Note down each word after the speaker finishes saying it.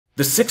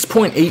The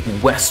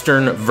 6.8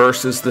 Western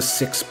versus the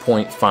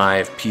 6.5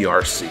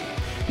 PRC.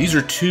 These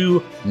are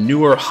two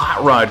newer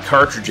hot rod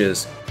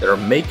cartridges that are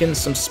making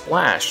some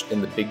splash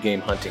in the big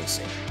game hunting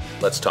scene.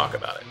 Let's talk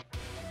about it.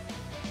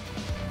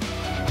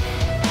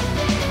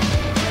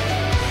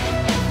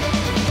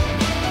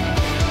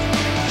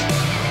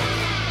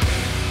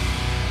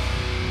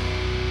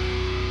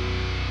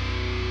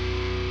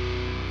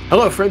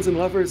 Hello, friends and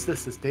lovers.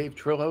 This is Dave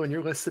Trillo, and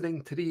you're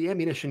listening to the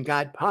Ammunition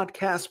Guide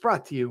podcast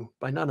brought to you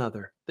by none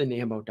other than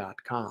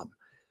ammo.com.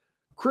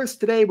 Chris,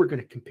 today we're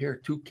going to compare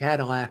two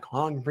Cadillac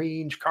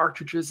long-range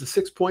cartridges, the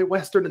 6-point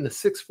Western and the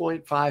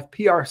 6.5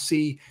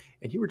 PRC.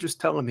 And you were just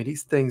telling me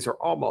these things are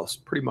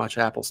almost pretty much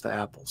apples to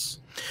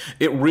apples.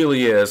 It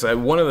really is.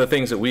 One of the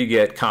things that we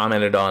get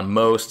commented on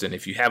most, and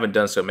if you haven't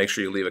done so, make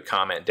sure you leave a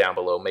comment down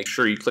below. Make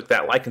sure you click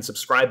that like and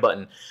subscribe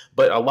button.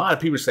 But a lot of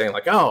people are saying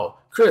like, oh,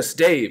 Chris,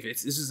 Dave,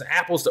 this is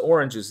apples to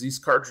oranges. These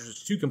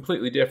cartridges are two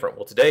completely different.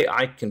 Well, today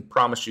I can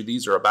promise you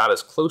these are about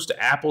as close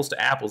to apples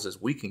as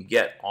we can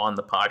get on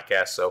the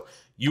podcast. So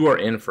you are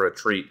in for a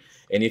treat.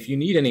 And if you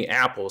need any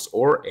apples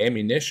or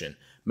ammunition,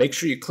 make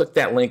sure you click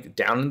that link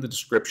down in the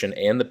description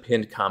and the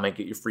pinned comment.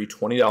 Get your free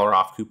 $20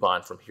 off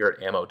coupon from here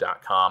at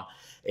ammo.com.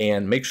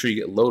 And make sure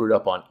you get loaded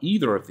up on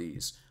either of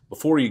these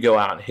before you go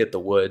out and hit the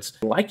woods.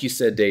 Like you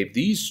said, Dave,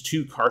 these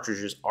two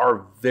cartridges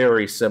are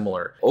very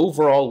similar.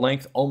 Overall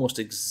length almost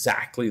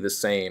exactly the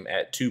same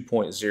at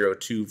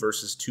 2.02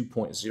 versus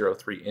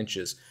 2.03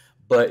 inches.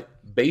 But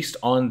based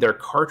on their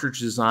cartridge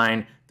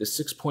design, the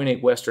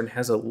 6.8 Western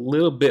has a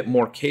little bit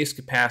more case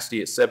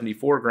capacity at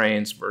 74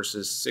 grains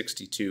versus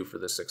 62 for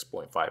the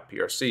 6.5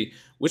 PRC,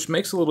 which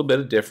makes a little bit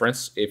of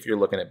difference if you're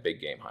looking at big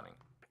game hunting.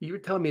 You were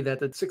telling me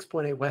that the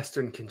 6.8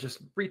 Western can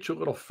just reach a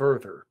little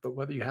further, but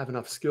whether you have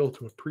enough skill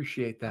to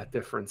appreciate that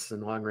difference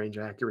in long-range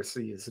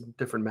accuracy is a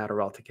different matter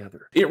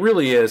altogether. It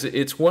really is.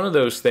 It's one of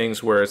those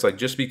things where it's like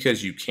just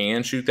because you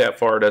can shoot that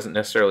far doesn't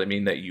necessarily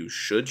mean that you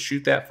should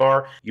shoot that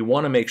far. You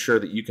want to make sure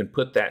that you can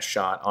put that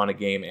shot on a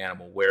game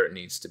animal where it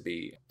needs to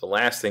be. The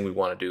last thing we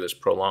want to do is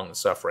prolong the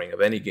suffering of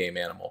any game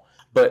animal.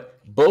 But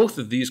both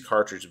of these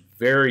cartridges are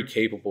very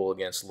capable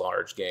against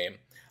large game.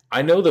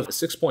 I know the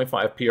 6.5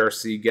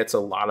 PRC gets a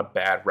lot of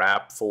bad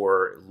rap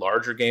for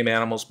larger game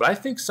animals, but I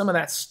think some of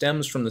that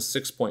stems from the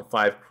 6.5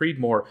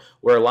 Creedmoor,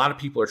 where a lot of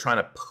people are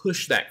trying to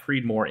push that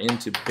Creedmoor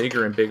into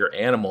bigger and bigger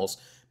animals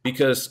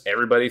because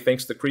everybody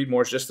thinks the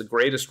Creedmoor is just the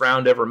greatest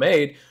round ever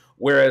made,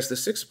 whereas the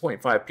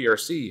 6.5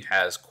 PRC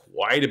has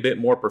quite a bit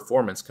more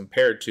performance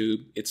compared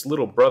to its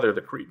little brother,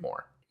 the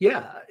Creedmoor.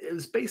 Yeah, it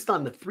was based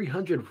on the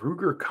 300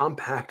 Ruger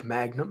Compact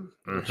Magnum,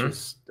 which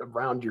is a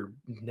round you're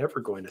never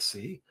going to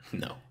see.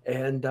 No.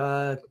 And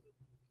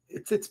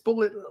its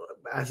bullet,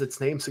 as its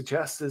name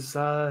suggests, is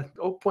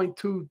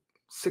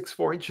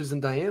 0.264 inches in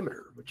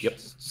diameter, which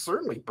is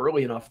certainly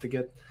burly enough to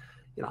get,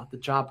 the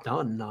job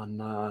done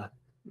on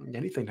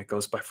anything that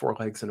goes by four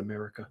legs in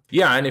America.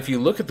 Yeah, and if you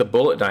look at the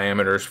bullet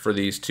diameters for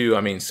these two,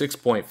 I mean,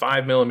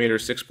 6.5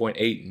 millimeters,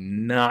 6.8,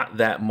 not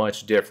that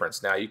much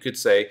difference. Now, you could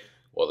say,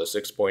 well, the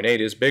 6.8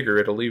 is bigger,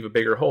 it'll leave a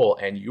bigger hole,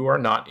 and you are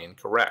not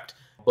incorrect.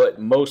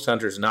 But most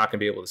hunters are not going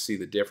to be able to see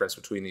the difference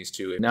between these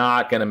two. It's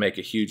not going to make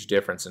a huge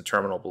difference in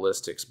terminal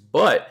ballistics.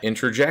 But in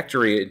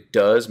trajectory, it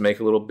does make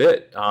a little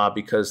bit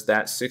because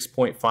that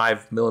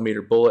 6.5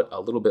 millimeter bullet, a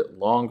little bit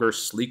longer,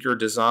 sleeker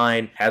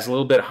design, has a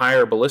little bit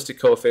higher ballistic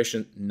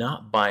coefficient,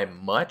 not by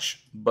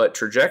much. But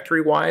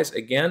trajectory-wise,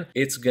 again,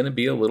 it's going to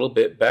be a little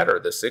bit better.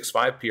 The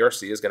 6.5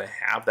 PRC is going to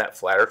have that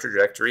flatter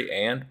trajectory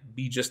and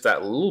be just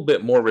that little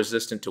bit more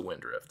resistant to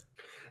wind drift.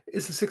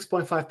 Is the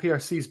 6.5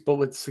 PRC's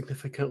bullet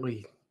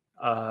significantly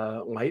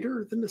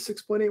lighter than the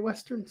 6.8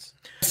 Westerns?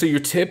 So your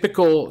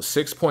typical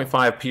 6.5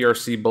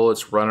 PRC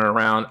bullets running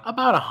around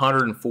about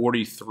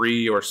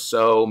 143 or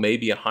so,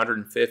 maybe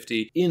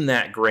 150 in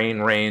that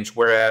grain range,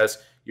 whereas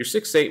your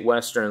 6.8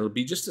 Western will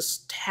be just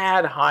a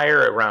tad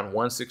higher, around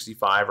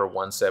 165 or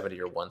 170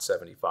 or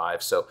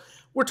 175. So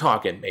we're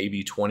talking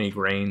maybe 20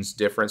 grains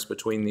difference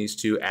between these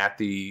two at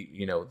the,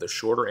 the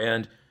shorter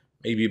end,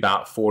 maybe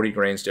about 40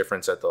 grains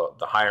difference at the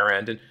higher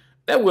end. And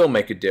that will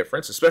make a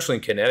difference, especially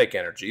in kinetic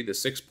energy. The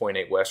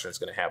 6.8 Western is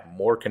going to have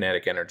more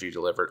kinetic energy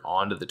delivered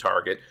onto the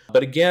target.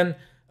 But again,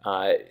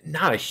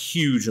 not a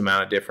huge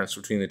amount of difference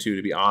between the two,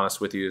 to be honest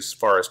with you, as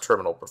far as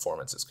terminal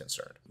performance is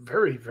concerned.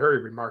 Very,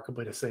 very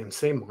remarkably the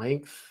same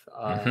length.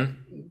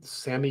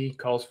 Sammy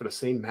calls for the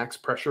same max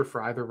pressure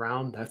for either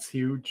round. That's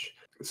huge.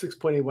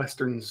 6.8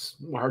 Western's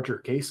larger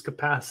case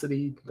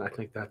capacity, I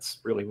think that's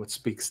really what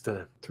speaks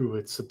to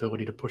its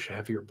ability to push a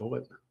heavier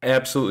bullet.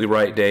 Absolutely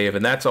right, Dave.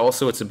 And that's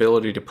also its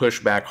ability to push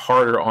back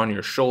harder on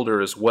your shoulder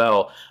as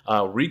well.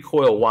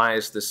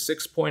 Recoil-wise, the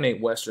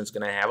 6.8 Western is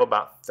going to have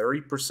about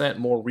 30%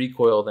 more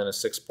recoil than a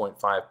 6.5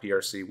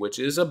 PRC, which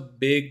is a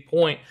big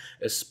point,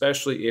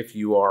 especially if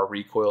you are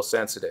recoil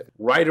sensitive.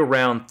 Right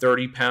around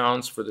 30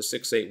 pounds for the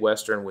 6.8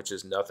 Western, which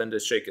is nothing to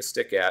shake a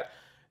stick at,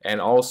 and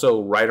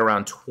also right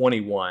around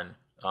 21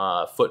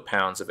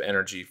 foot-pounds of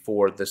energy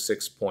for the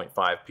 6.5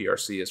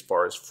 PRC as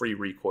far as free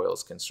recoil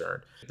is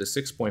concerned. The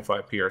 6.5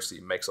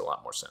 PRC makes a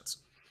lot more sense.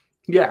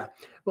 Yeah.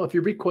 Well, if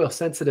you're recoil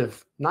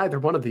sensitive, neither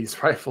one of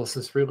these rifles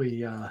is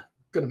really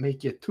going to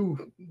make you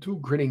too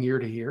grinning ear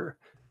to ear.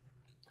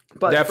 But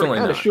for the Definitely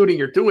kind of not. shooting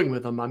you're doing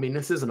with them, I mean,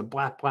 this isn't a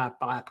blap, blap,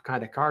 blap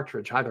kind of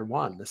cartridge, either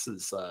one. This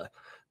is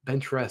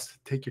bench rest,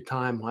 take your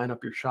time, line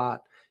up your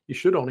shot. You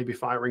should only be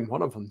firing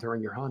one of them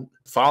during your hunt.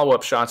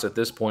 Follow-up shots at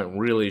this point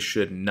really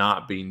should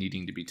not be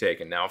needing to be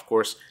taken. Now, of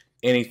course,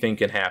 anything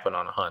can happen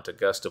on a hunt. A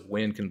gust of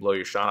wind can blow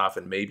your shot off,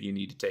 and maybe you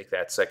need to take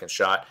that second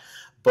shot.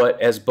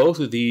 But as both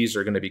of these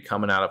are going to be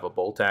coming out of a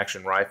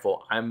bolt-action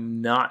rifle,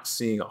 I'm not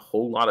seeing a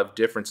whole lot of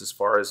difference as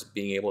far as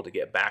being able to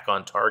get back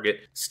on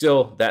target.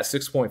 Still, that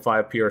 6.5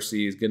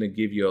 PRC is going to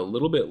give you a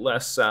little bit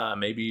less,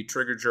 maybe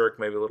trigger jerk,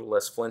 maybe a little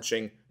less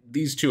flinching.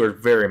 These two are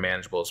very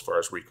manageable as far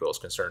as recoil is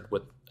concerned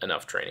with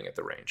enough training at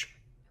the range.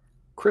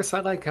 Chris, I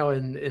like how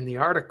in the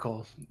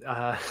article,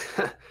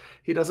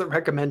 he doesn't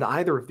recommend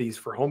either of these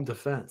for home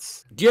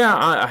defense. Yeah,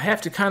 I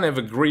have to kind of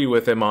agree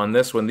with him on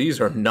this one.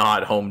 These are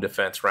not home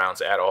defense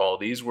rounds at all.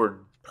 These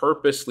were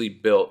purposely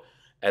built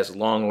as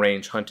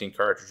long-range hunting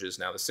cartridges.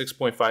 Now, the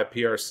 6.5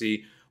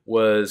 PRC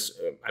was,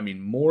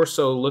 more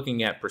so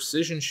looking at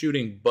precision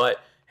shooting, but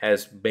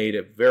has made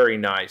a very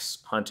nice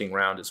hunting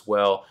round as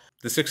well.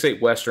 The 6.8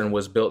 Western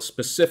was built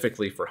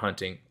specifically for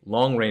hunting,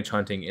 long-range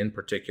hunting in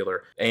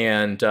particular,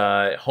 and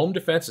home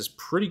defense is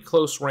pretty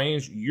close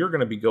range. You're going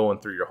to be going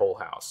through your whole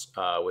house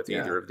with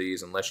either of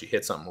these unless you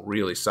hit something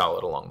really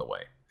solid along the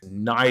way.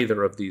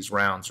 Neither of these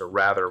rounds are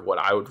rather what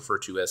I would refer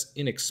to as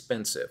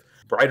inexpensive.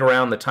 Right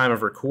around the time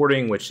of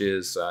recording, which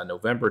is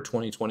November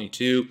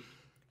 2022,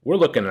 we're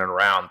looking at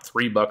around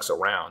 $3 a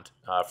round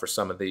for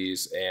some of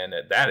these, and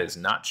that is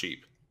not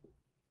cheap.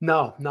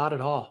 No, not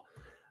at all.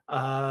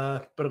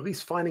 But at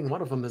least finding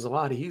one of them is a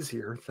lot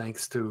easier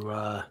thanks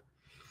to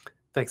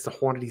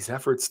Hornady's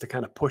efforts to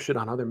kind of push it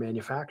on other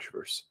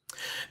manufacturers.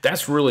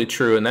 That's really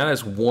true, and that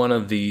is one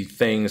of the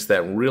things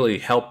that really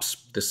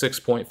helps the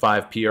 6.5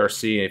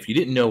 PRC. And if you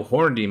didn't know,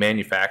 Hornady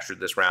manufactured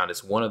this round.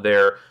 It's one of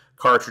their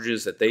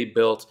cartridges that they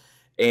built,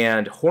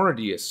 and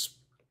Hornady is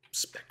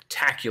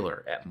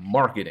spectacular at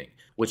marketing,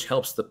 which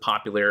helps the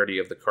popularity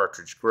of the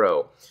cartridge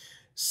grow.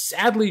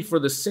 Sadly, for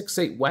the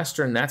 6.8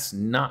 Western, that's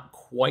not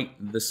quite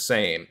the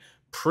same.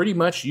 Pretty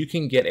much you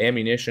can get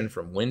ammunition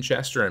from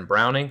Winchester and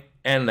Browning,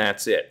 and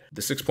that's it.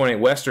 The 6.8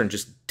 Western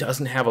just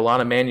doesn't have a lot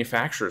of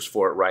manufacturers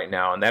for it right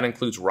now, and that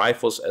includes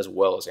rifles as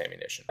well as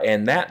ammunition.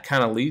 And that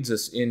kind of leads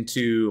us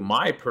into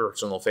my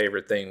personal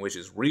favorite thing, which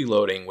is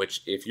reloading,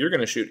 which if you're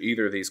going to shoot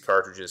either of these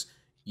cartridges,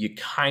 you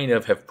kind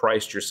of have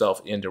priced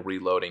yourself into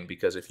reloading,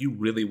 because if you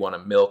really want to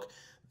milk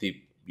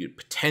the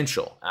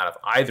potential out of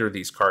either of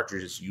these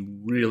cartridges, you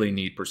really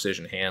need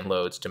precision hand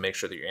loads to make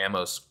sure that your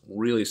ammo's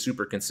really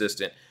super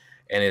consistent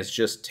and is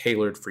just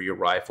tailored for your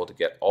rifle to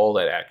get all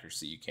that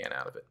accuracy you can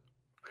out of it.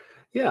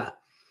 Yeah,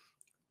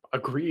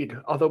 agreed.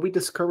 Although we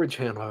discourage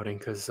hand loading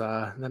because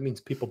that means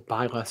people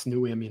buy less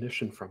new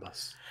ammunition from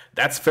us.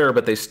 That's fair,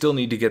 but they still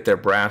need to get their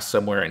brass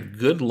somewhere, and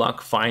good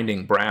luck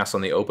finding brass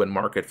on the open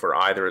market for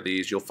either of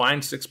these. You'll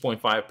find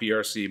 6.5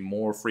 PRC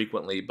more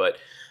frequently, but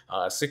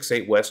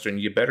 6.8 Western,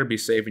 you better be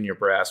saving your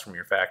brass from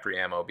your factory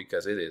ammo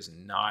because it is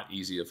not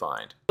easy to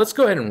find. Let's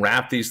go ahead and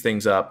wrap these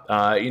things up.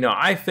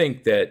 I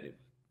think that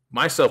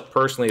myself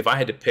personally, if I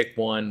had to pick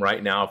one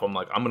right now, if I'm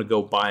like, I'm going to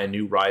go buy a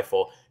new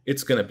rifle,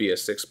 it's going to be a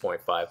 6.5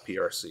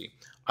 PRC.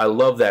 I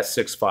love that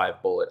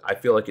 6.5 bullet. I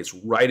feel like it's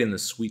right in the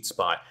sweet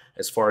spot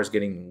as far as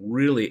getting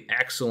really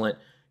excellent,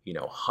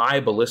 high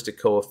ballistic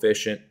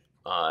coefficient,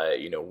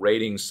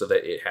 ratings so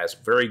that it has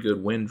very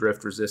good wind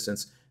drift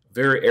resistance,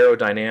 very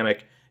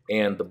aerodynamic,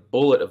 and the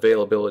bullet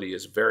availability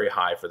is very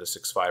high for the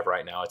 6.5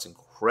 right now. It's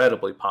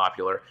incredibly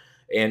popular.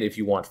 And if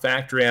you want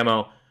factory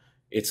ammo,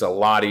 it's a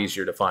lot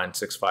easier to find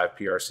 6.5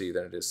 PRC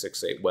than it is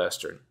 6.8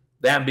 Western.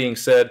 That being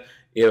said,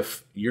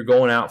 if you're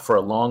going out for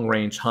a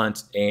long-range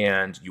hunt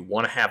and you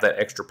want to have that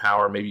extra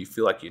power, maybe you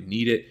feel like you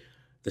need it,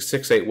 the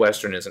 6.8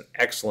 Western is an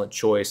excellent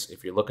choice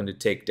if you're looking to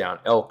take down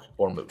elk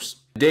or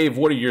moose. Dave,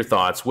 what are your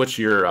thoughts? What's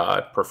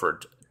your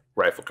preferred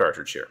rifle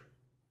cartridge here?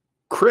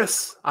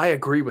 Chris, I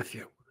agree with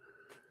you.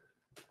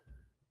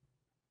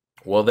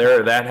 Well,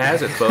 that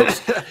has it,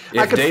 folks.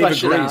 If Dave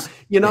agrees.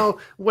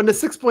 When the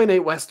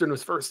 6.8 Western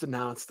was first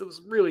announced, it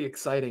was really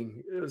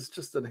exciting. It was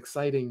just an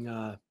exciting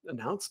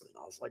announcement.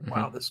 I was like,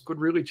 wow, this could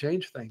really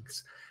change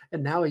things.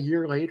 And now a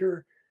year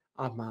later,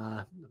 I'm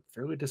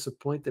fairly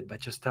disappointed by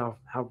just how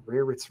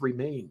rare it's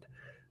remained.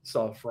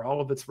 So for all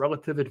of its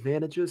relative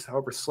advantages,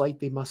 however slight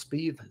they must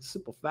be, the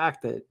simple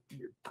fact that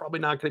you're probably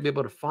not going to be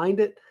able to find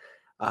it,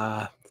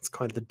 it's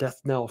kind of the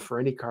death knell for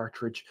any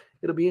cartridge.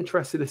 It'll be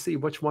interesting to see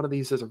which one of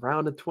these is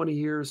around in 20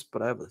 years,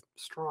 but I have a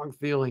strong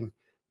feeling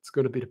it's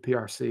going to be the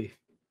PRC.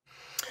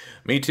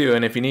 Me too.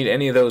 And if you need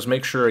any of those,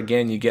 make sure,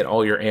 again, you get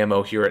all your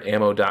ammo here at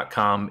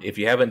ammo.com. If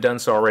you haven't done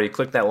so already,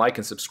 click that like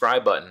and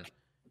subscribe button,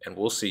 and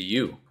we'll see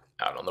you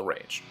out on the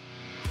range.